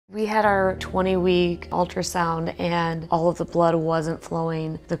We had our 20-week ultrasound and all of the blood wasn't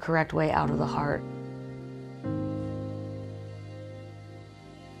flowing the correct way out of the heart.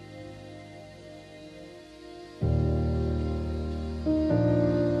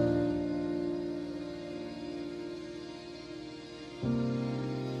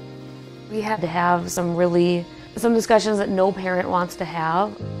 We had to have some discussions that no parent wants to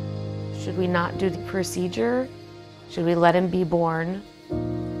have. Should we not do the procedure? Should we let him be born?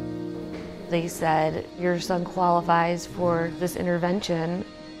 They said, your son qualifies for this intervention.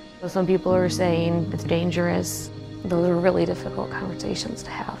 So some people are saying it's dangerous. Those are really difficult conversations to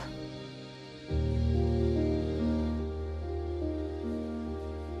have.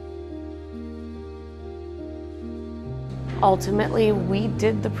 Ultimately, we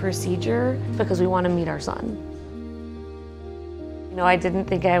did the procedure because we want to meet our son. You know, I didn't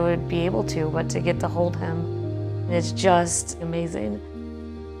think I would be able to, but to get to hold him, it's just amazing.